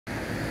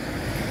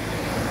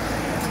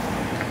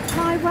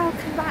Hi,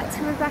 welcome back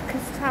to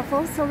Rebecca's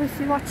Travels, or if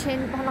you're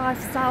watching my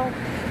lifestyle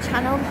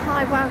channel,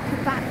 hi,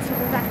 welcome back to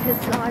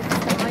Rebecca's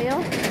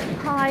Lifestyle.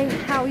 Hi,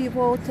 how are you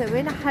all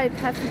doing? I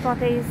hope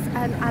everybody's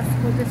as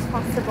good as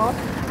possible,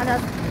 and I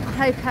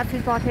hope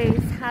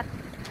everybody's had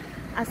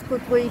as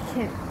good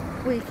weekend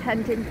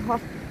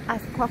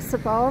as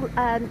possible.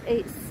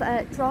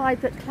 It's dry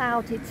but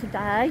cloudy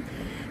today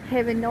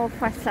here in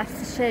northwest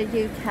Leicestershire,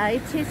 UK.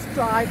 It is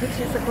dry,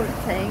 which is a good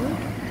thing.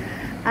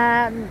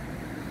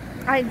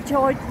 I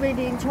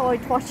really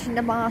enjoyed watching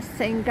the Masked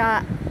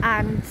Singer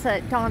and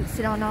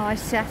Dancing on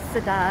Ice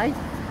yesterday,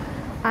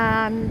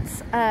 and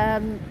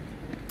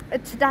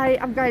today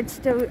I'm going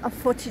to do a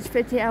footage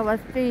video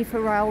of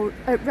Belvoir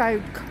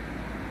Road,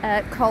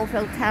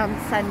 Coalville Town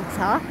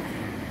Centre.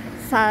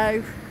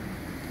 So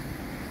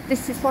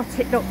this is what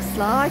it looks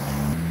like.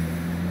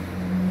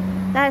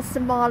 There's the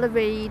Marla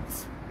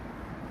Reeds,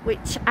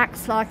 which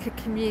acts like a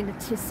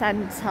community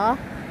centre.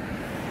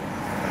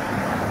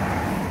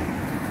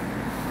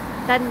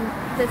 Then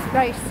there's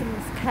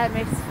Grayson's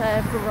Chemist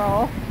further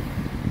off.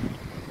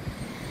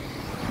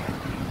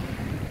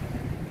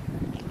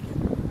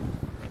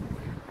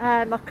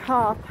 A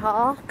car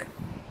park.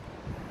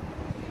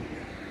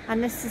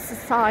 And this is a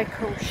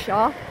cycle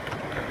shop.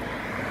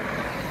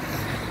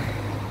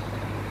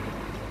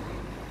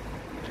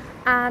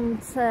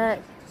 And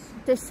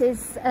this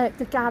is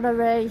the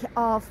gallery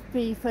of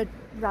Belvoir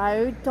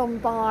Road, done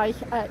by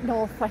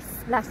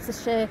Northwest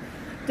Leicestershire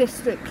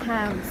District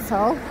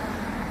Council.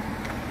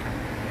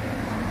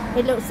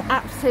 It looks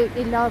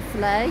absolutely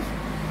lovely,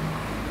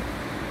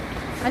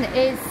 and it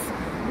is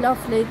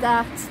lovely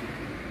that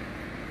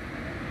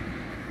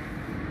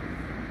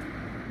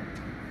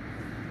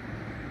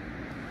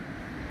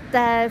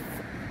they've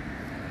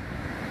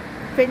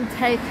been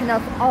taken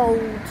of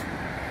old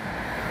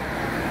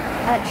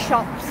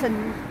shops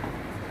and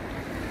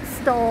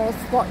stores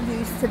what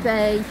used to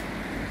be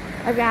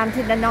around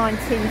in the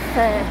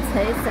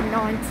 1930s and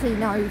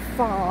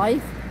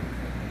 1905.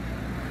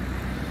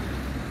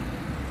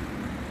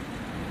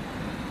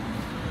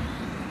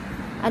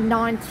 And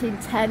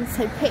 1910,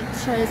 so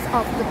pictures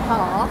of the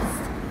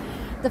past.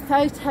 The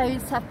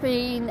photos have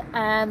been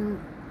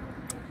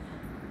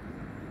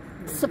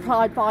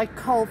supplied by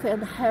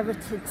Coalville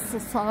Heritage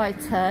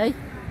Society,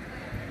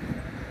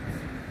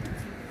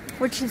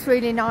 which is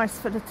really nice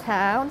for the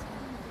town.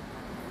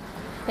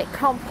 It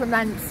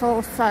complements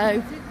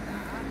also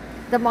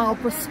the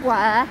Marlborough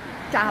Square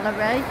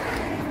gallery.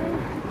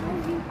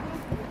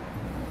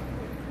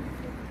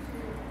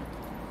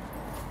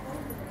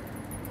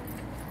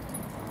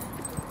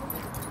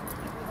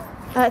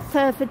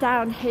 Further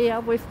down here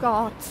we've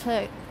got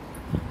the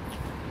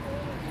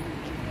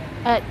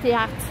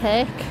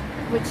attic,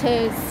 which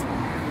is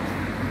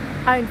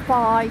owned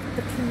by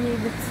the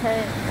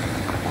community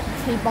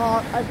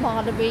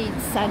Marla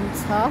Reeds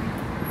Centre,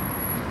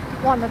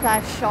 one of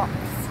their shops.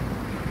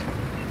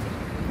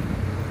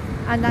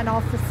 And then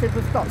obviously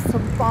we've got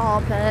some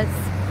barbers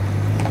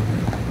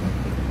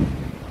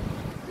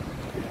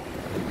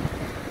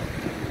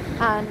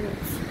and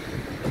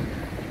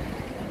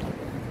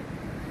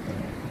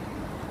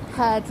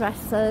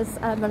hairdressers,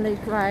 Emily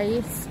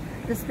Grace.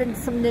 There's been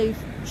some new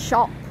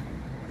shop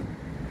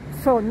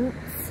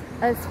fronts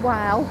as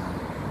well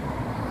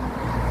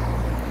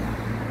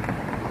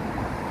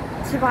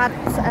to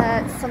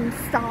add some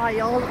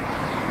style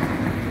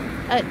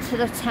to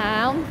the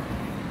town.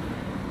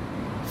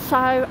 So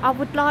I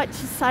would like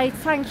to say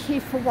thank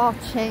you for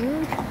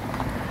watching,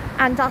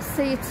 and I'll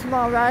see you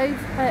tomorrow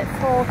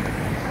for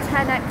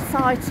 10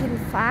 exciting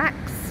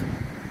facts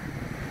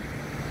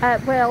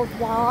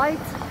worldwide.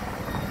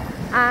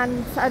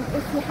 And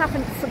if you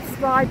haven't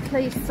subscribed,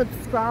 please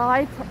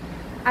subscribe,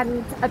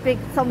 and a big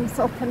thumbs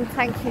up, and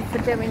thank you for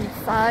doing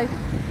so.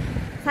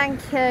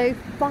 Thank you.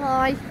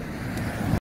 Bye.